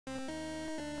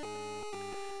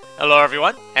Hello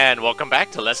everyone, and welcome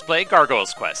back to Let's Play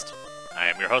Gargoyle's Quest. I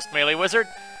am your host, MeleeWizard,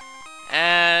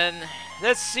 and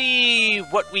let's see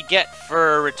what we get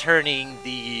for returning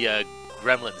the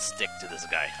gremlin stick to this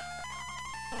guy.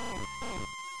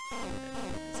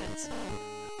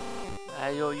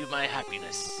 I owe you my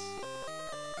happiness.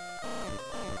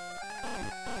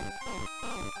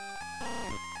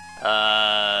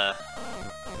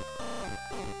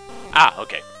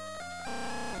 Okay.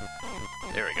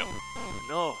 There we go.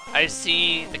 No, I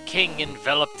see the king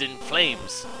enveloped in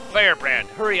flames. Firebrand,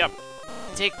 hurry up.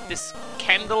 Take this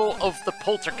candle of the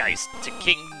poltergeist to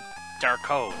King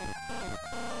Darkone.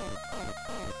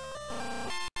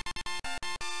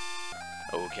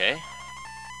 Okay.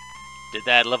 Did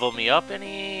that level me up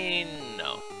any?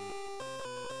 No.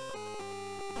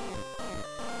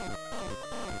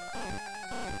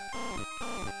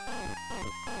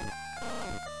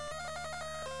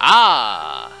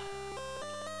 Ah!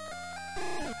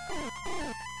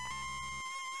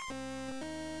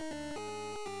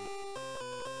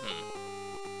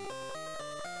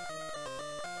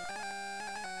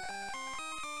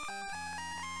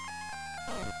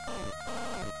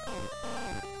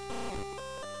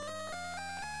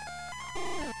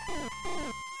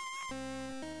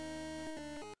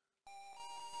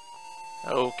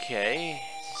 Okay,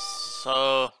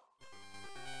 so...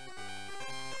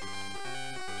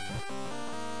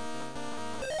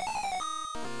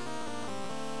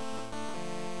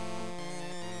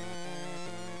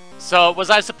 So, was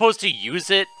I supposed to use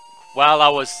it while I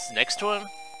was next to him?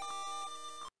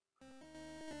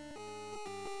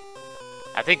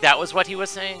 I think that was what he was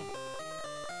saying.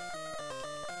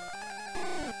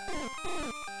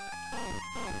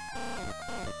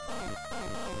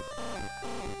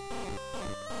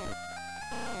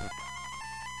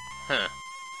 Huh.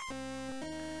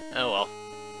 Oh well.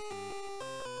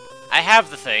 I have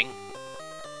the thing.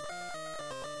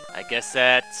 I guess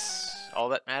that's all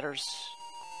that matters.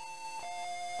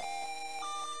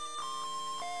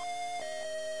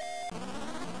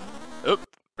 Oop.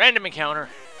 Random encounter.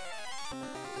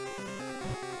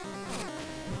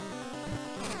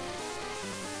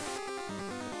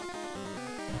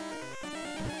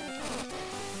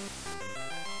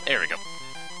 There we go.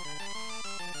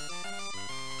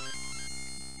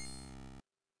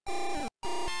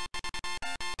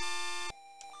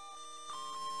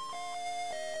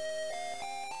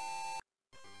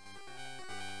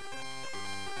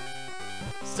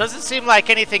 Doesn't seem like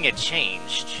anything had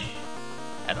changed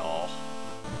at all.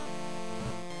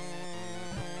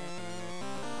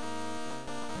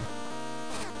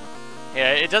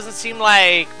 Yeah, it doesn't seem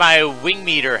like my wing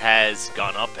meter has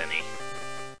gone up any.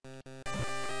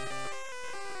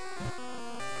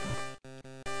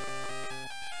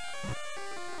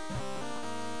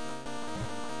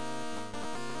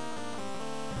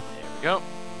 There we go.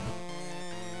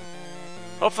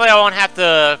 Hopefully I won't have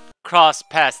to cross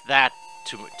past that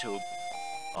too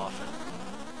often.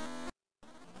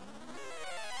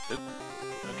 Oop.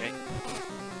 Okay.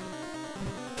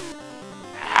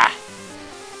 Ah.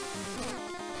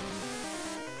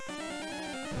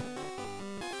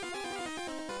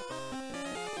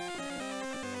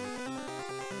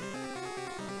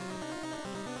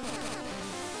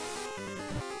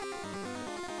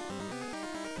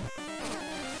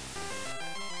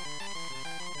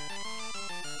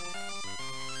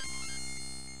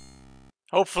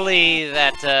 Hopefully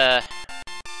that,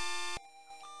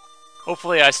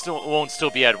 hopefully I won't still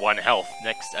be at 1 health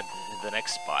next at the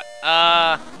next spot.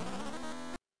 I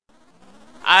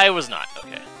was not.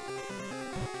 Okay.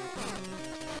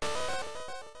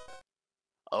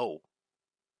 Oh.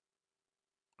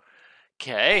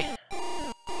 Okay.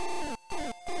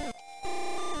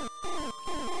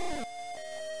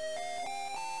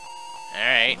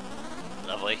 Alright.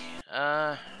 Lovely.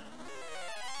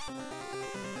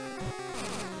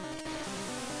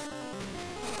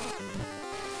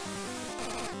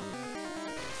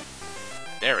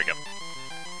 There we go.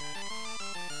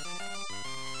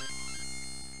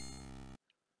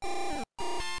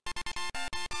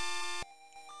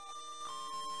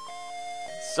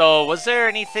 So, was there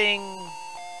anything...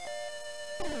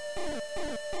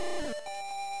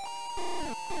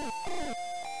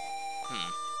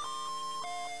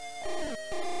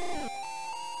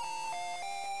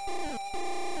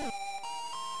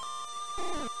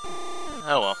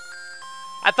 Oh well.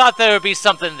 I thought there would be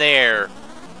something there,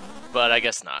 but I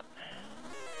guess not.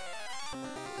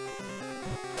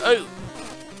 Oh!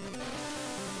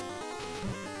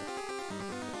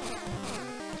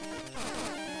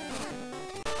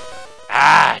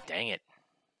 Ah, dang it.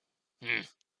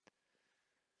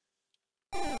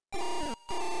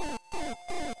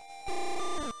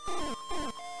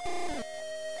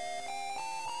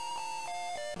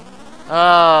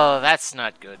 Oh, that's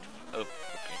not good. Oh, okay.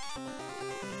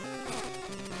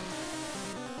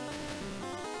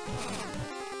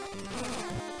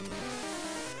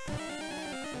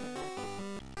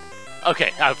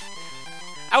 Okay,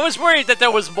 I was worried that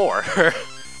there was more.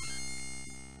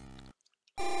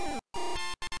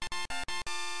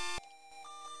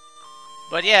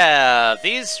 But yeah,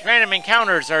 these random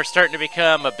encounters are starting to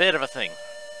become a bit of a thing.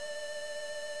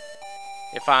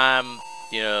 If I'm,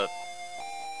 you know,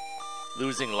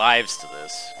 losing lives to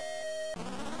this.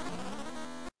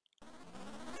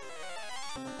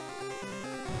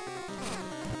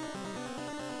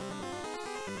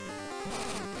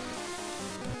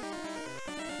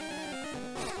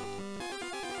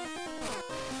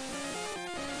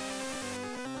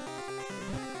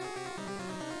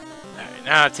 Alright,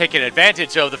 now taking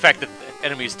advantage of the fact that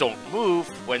enemies don't move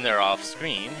when they're off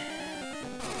screen.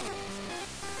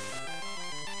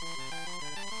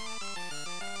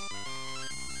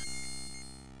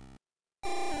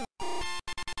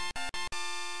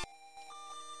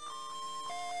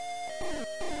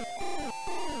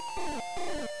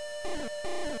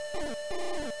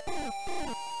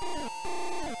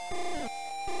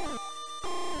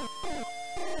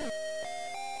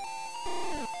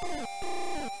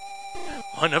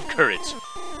 One of courage.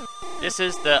 This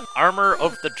is the armor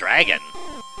of the dragon.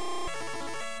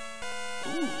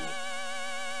 Ooh.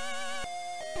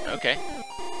 Okay.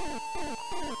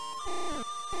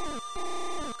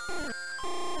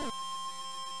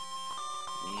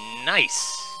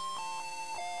 Nice.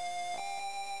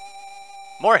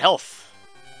 More health.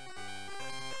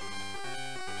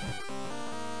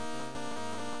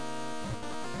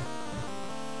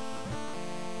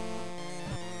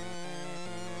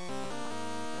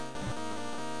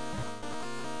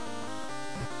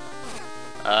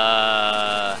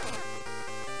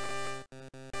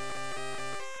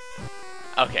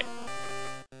 Okay.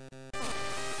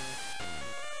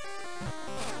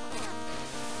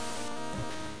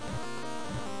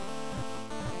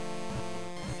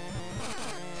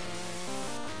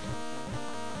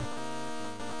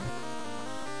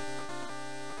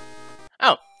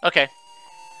 Oh, okay.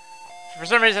 For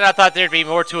some reason I thought there'd be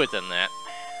more to it than that.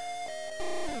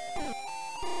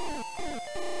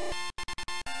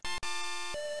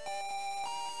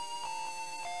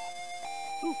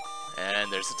 Ooh.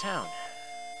 And there's the town.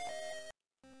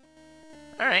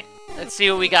 Alright, let's see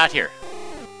what we got here.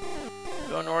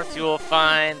 Go north, you will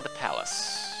find the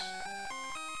palace.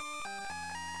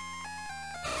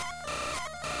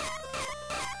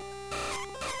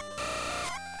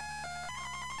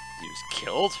 He was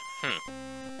killed?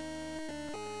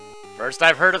 First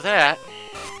I've heard of that.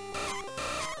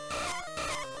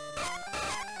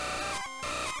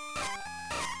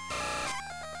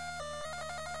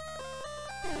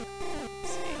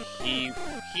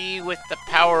 He with the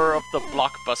power of the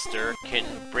blockbuster can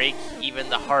break even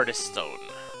the hardest stone.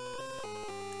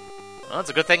 Well, it's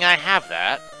a good thing I have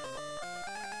that.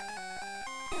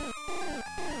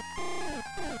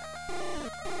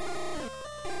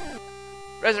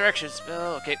 Resurrection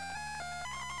spell, okay.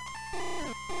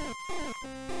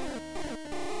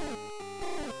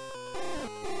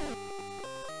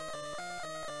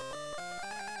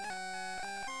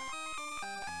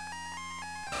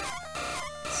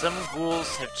 Some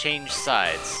ghouls have changed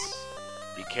sides.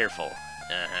 Be careful.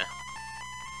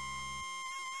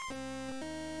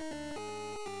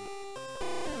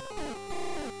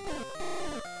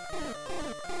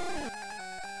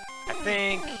 I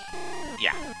think...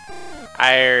 yeah.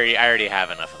 I already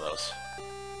have enough of those.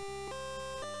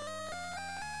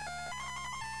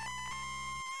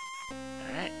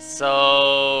 Alright,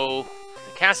 so...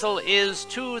 the castle is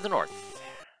to the north.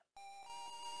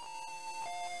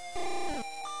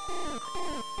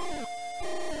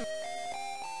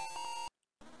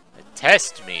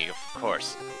 Test me, of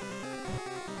course.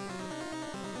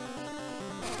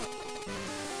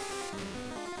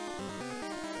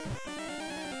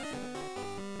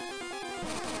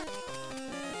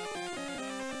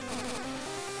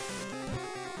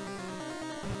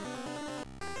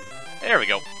 There we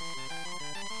go.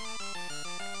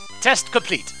 Test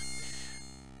complete.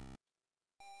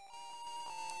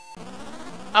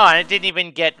 Oh, and I didn't even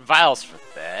get vials for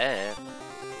that.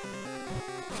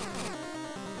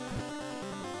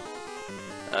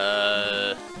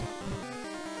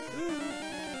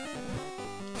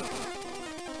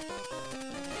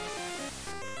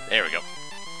 There we go.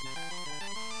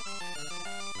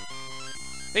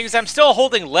 Thing is, I'm still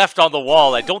holding left on the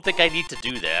wall. I don't think I need to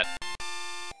do that.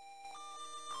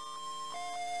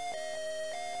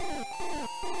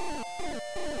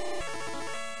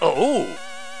 Oh!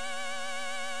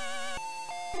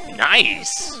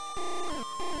 Nice!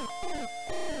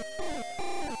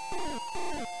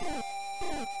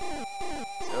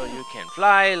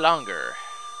 fly longer.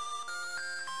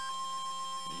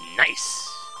 Nice.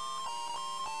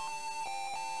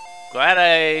 Glad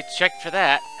I checked for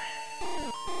that.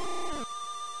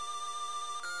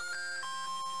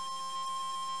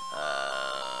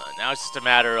 Now it's just a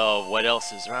matter of what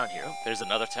else is around here. Oh, there's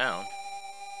another town.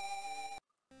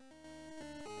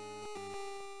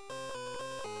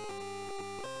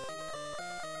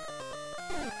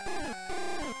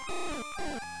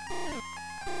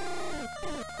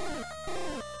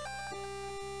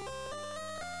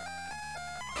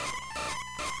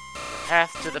 The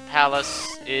path to the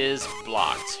palace is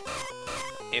blocked.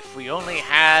 If we only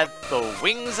had the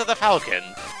wings of the falcon,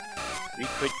 we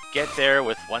could get there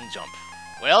with one jump.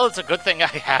 Well, it's a good thing I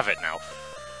have it now.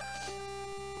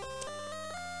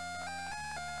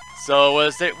 So,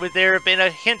 would there have been a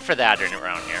hint for that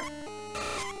around here?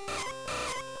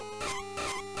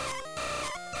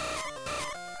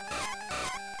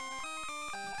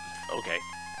 Okay.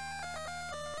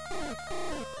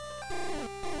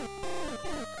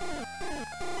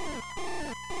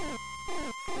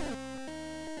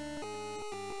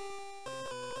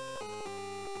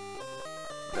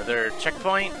 Another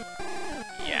checkpoint?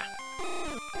 Yeah.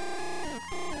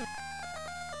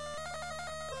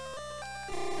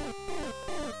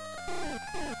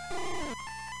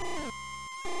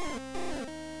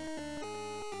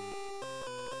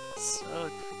 So,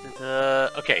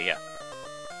 okay, yeah.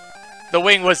 The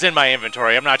wing was in my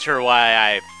inventory. I'm not sure why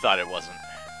I thought it wasn't.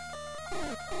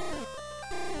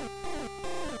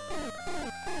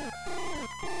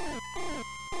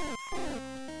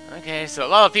 Okay, so a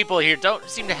lot of people here don't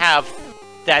seem to have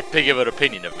that big of an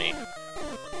opinion of me.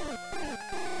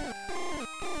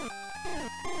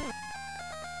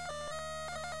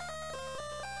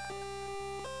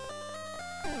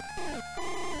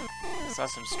 Saw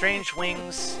some strange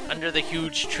wings under the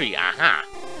huge tree. Aha!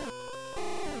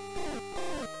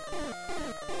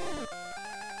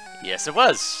 Yes, it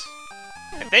was.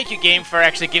 And thank you, game, for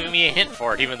actually giving me a hint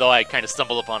for it, even though I kind of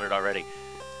stumbled upon it already.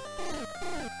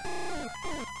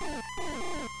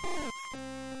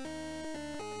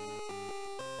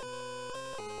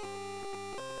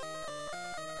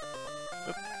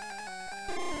 Oop.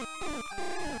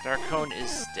 Darkcone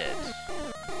is dead.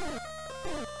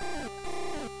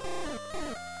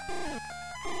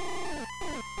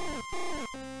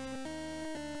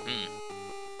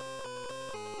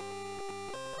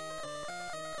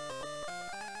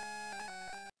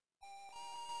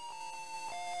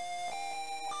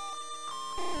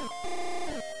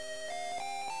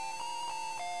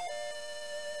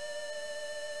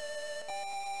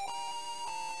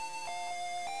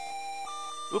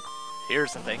 Oop,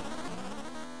 here's the thing.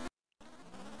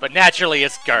 But naturally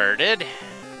it's guarded.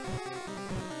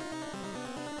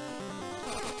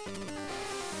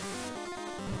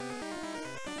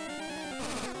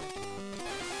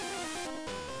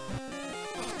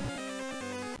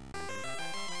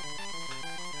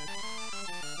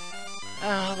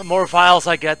 The more files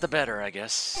I get, the better, I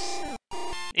guess.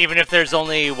 Even if there's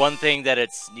only one thing that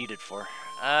it's needed for.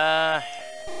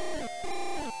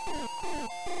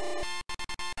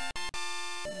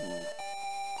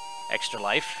 Extra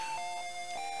life.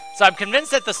 So I'm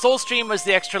convinced that the Soul Stream was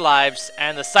the extra lives,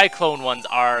 and the Cyclone ones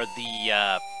are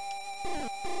the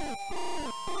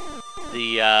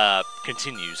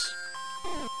continues.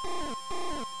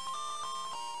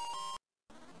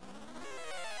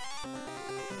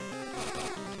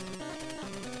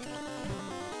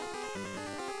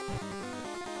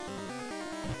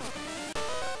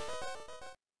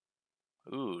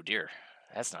 Ooh, dear.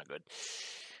 That's not good.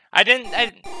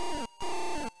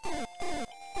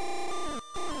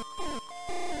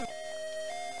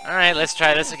 Alright, let's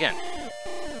try this again.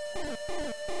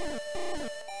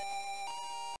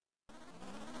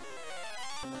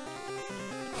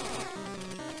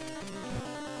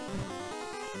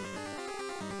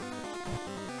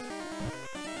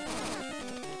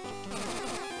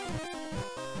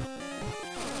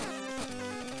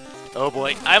 Oh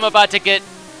boy, I'm about to get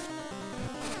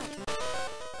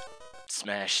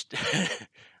smashed.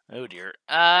 Oh dear.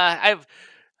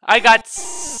 I got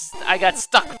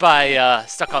stuck by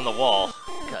stuck on the wall.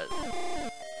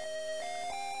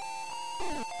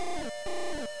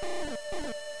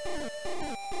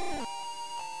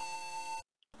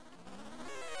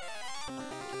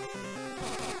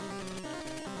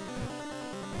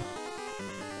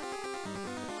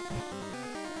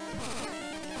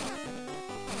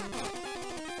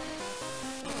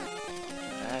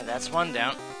 That's one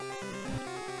down.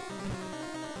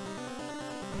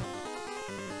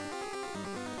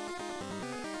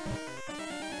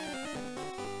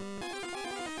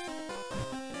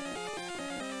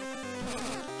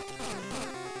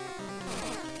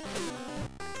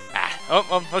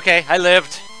 Oh, okay, I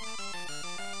lived.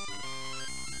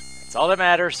 That's all that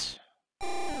matters.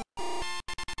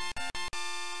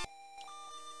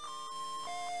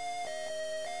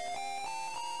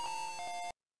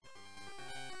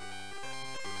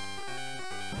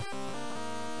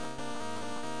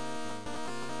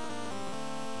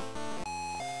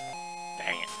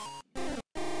 Dang it.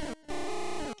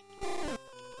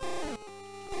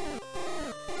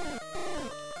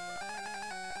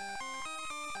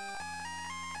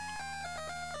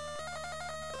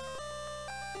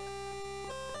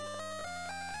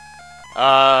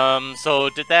 So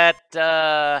did that,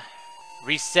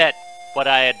 reset what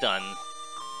I had done?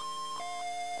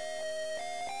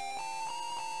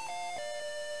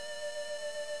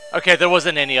 Okay, there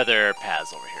wasn't any other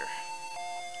paths over here.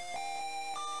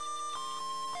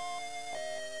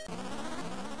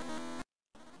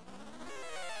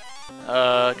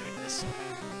 Give me this.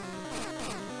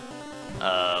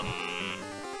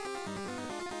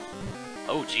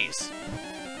 Oh, jeez.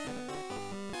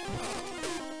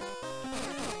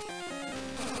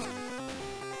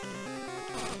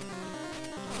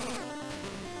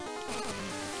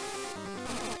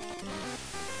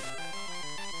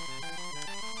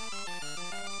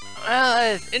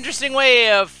 Interesting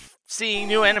way of seeing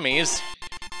new enemies.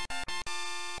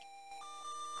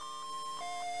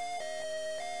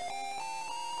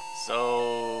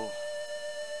 So...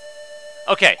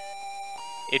 Okay.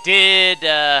 It did,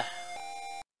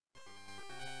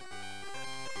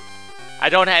 I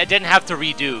didn't have to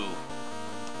redo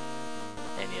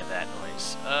any of that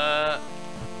noise.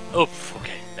 Oof,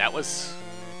 okay, that was...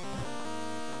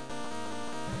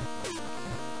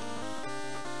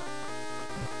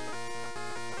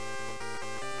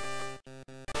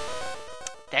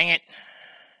 Dang it.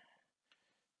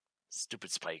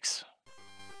 Stupid spikes.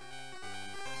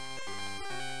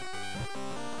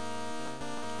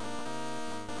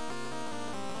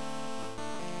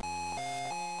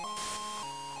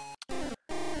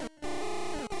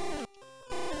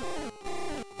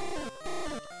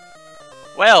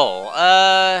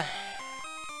 Well,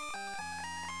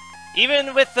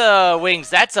 even with the wings,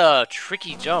 that's a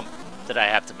tricky jump that I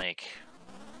have to make.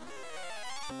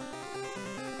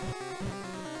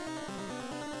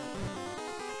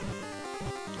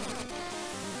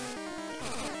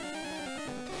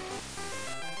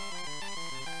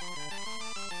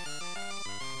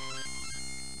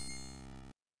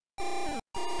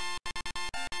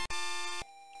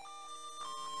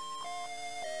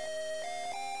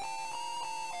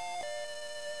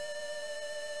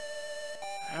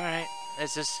 Alright,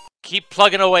 let's just keep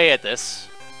plugging away at this.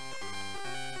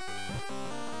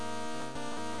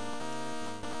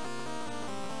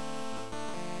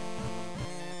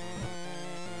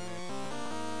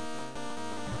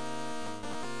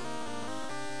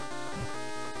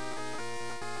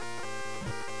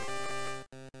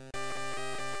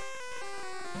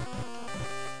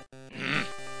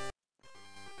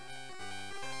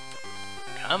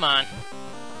 Come on.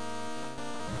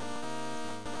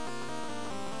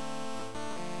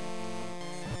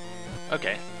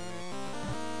 Okay.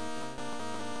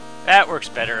 That works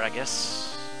better, I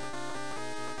guess.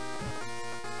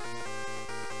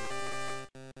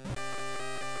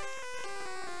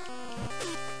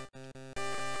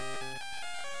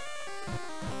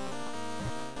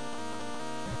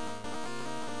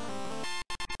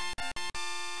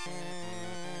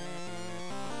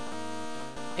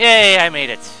 Yay, I made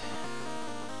it.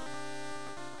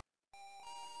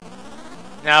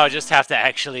 Now I just have to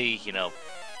actually, you know,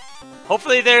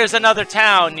 hopefully there's another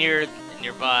town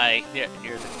nearby, near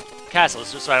the castle,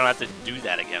 so I don't have to do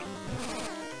that again.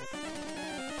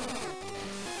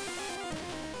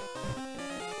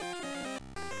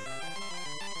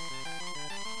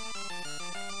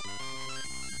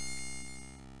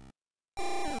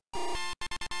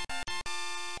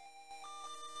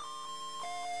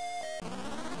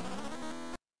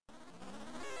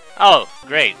 Oh,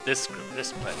 great! This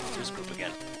group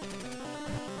again.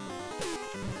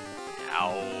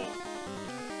 Ow.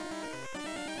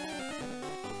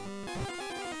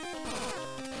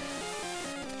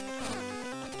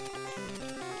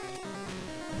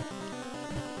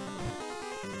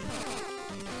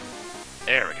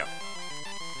 There we go.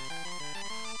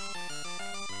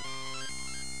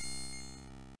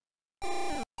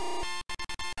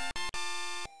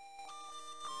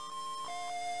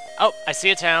 Oh, I see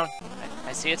a town.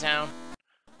 I see a town.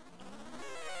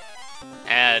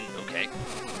 And, okay.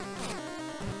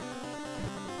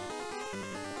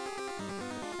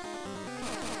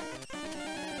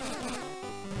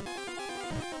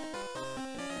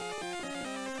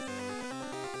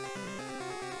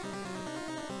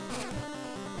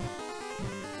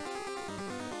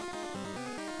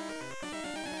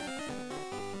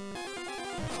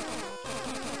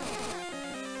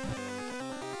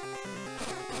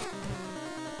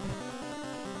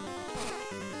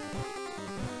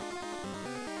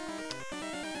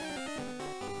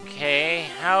 Okay,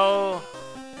 how...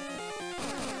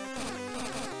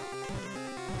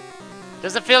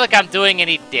 Doesn't feel like I'm doing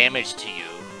any damage to you.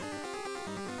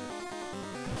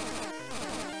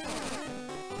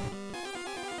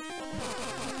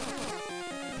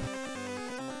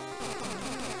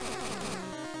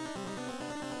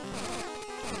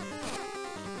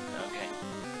 Okay.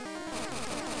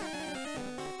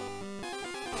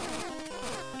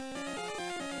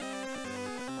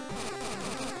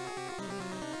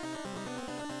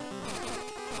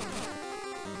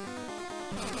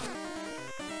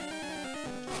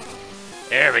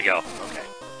 There we go. Okay.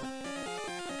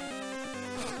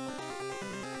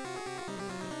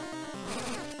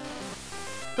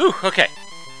 Ooh, okay.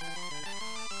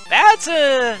 That's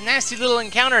a nasty little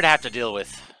encounter to have to deal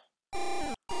with.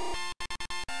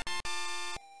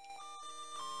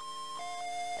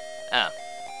 Oh.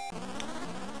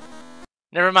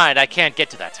 Never mind, I can't get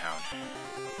to that town.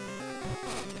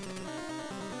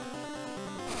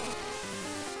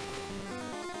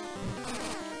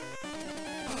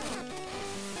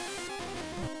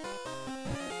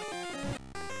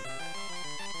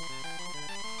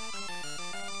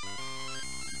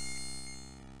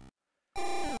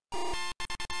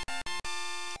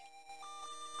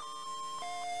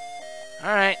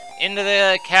 Alright, into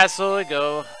the castle we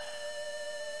go.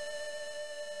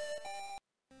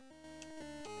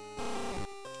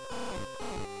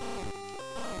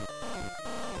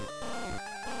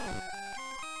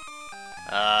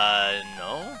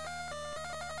 No?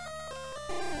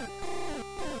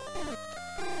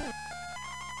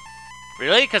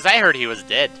 Really? Because I heard he was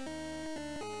dead.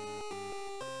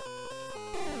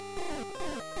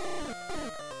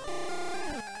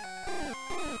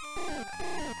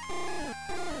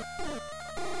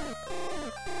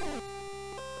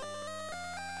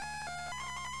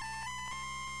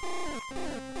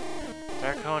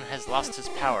 Darkone has lost his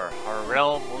power. Our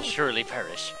realm will surely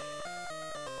perish.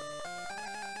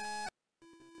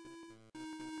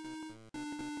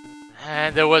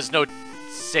 And there was no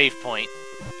save point.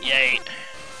 Yay.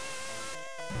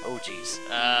 Oh, jeez.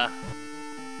 Ah!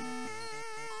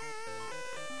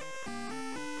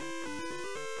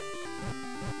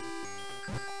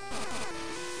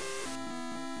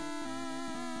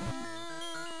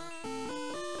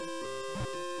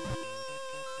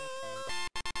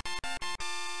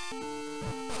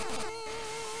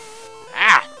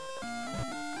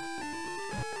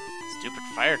 Stupid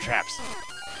fire traps.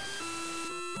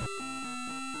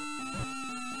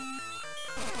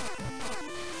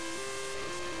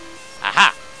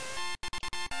 Aha!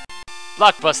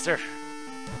 Blockbuster.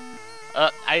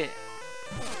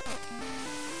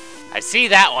 I see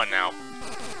that one now.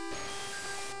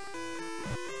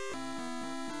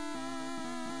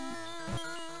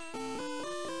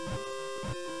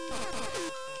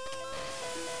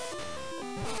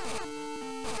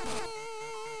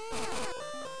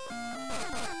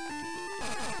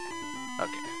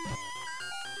 Okay.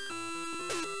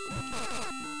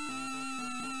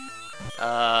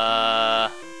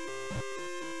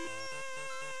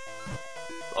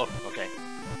 Oh, okay.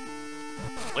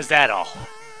 Was that all?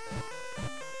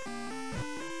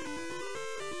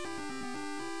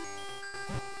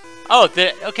 Oh,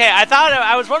 okay.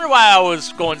 I was wondering why I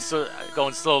was going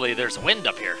slowly. There's wind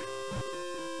up here.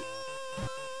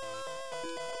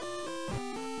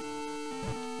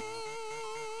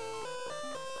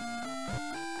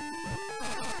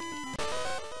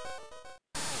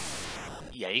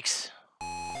 Yikes.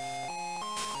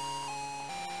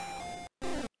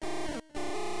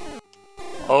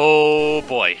 Oh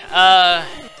boy.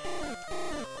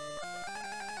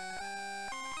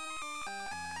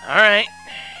 Alright.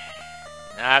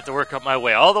 Now I have to work up my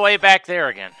way all the way back there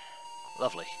again.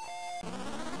 Lovely.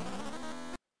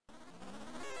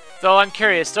 Though I'm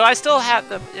curious, do I still have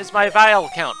the... Is my vial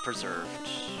count preserved?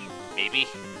 Maybe.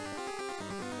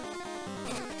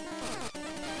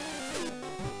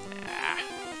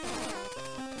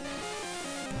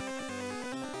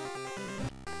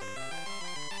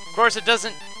 Of course, it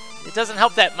doesn't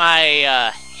help that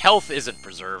my health isn't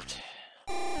preserved.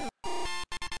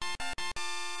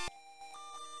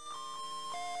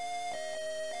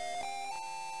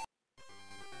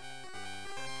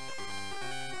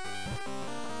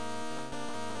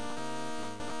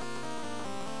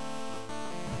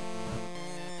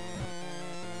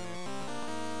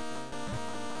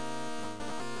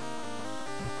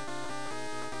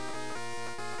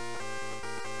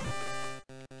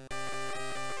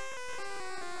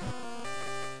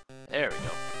 There we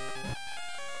go.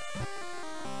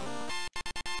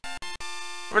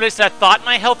 Or at least I thought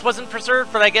my health wasn't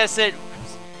preserved, but I guess it...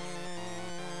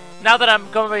 Now that I'm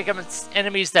going against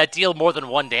enemies that deal more than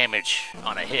 1 damage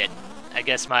on a hit, I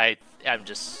guess I don't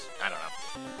know.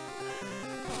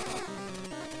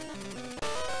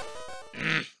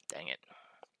 Dang it.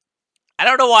 I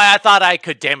don't know why I thought I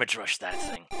could damage rush that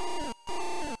thing.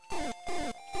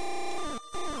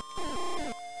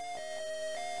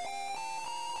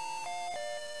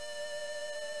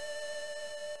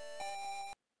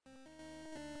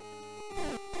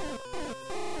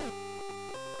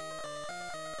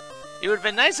 It would have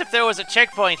been nice if there was a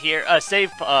checkpoint here, a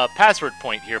save password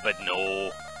point here, but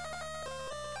no.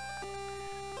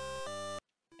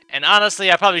 And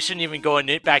honestly, I probably shouldn't even go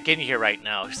back in here right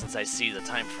now since I see the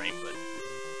time frame, but...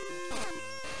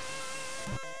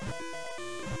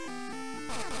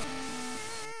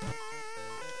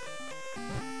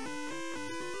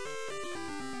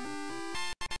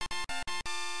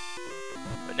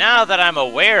 But now that I'm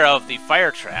aware of the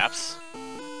fire traps...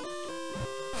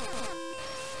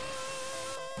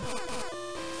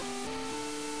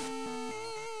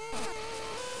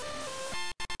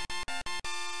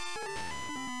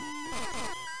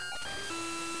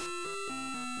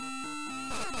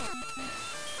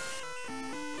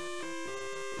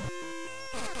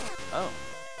 Oh.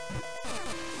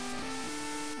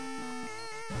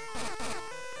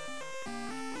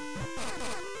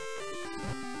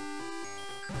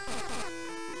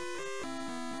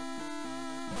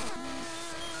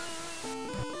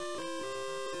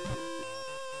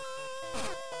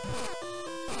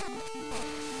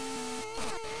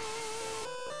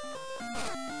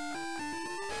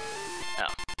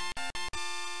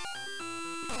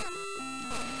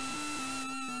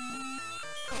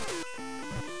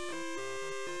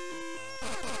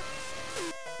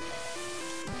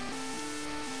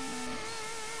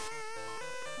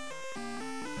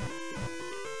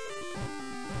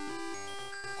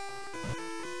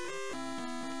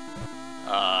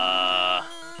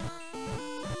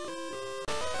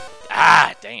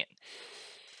 Dang it.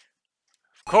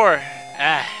 Of course.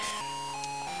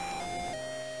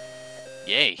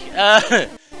 Yay.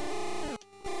 Of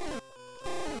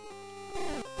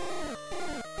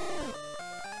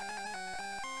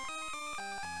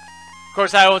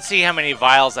course, I won't see how many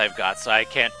vials I've got, so I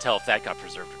can't tell if that got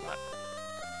preserved or not.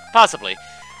 Possibly.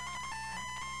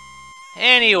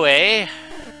 Anyway.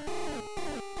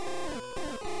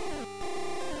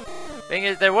 Thing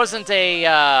is, there wasn't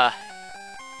a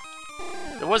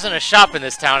shop in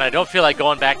this town. I don't feel like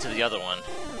going back to the other one.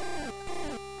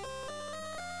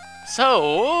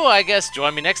 So, I guess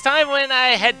join me next time when I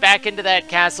head back into that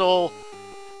castle.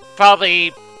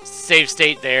 Probably save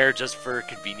state there just for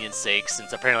convenience sake,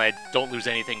 since apparently I don't lose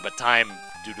anything but time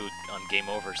due to on game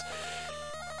overs.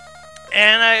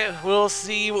 And I will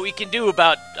see what we can do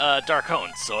about Dark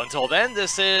Hone. So until then,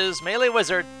 this is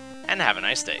MeleeWizard, and have a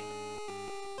nice day.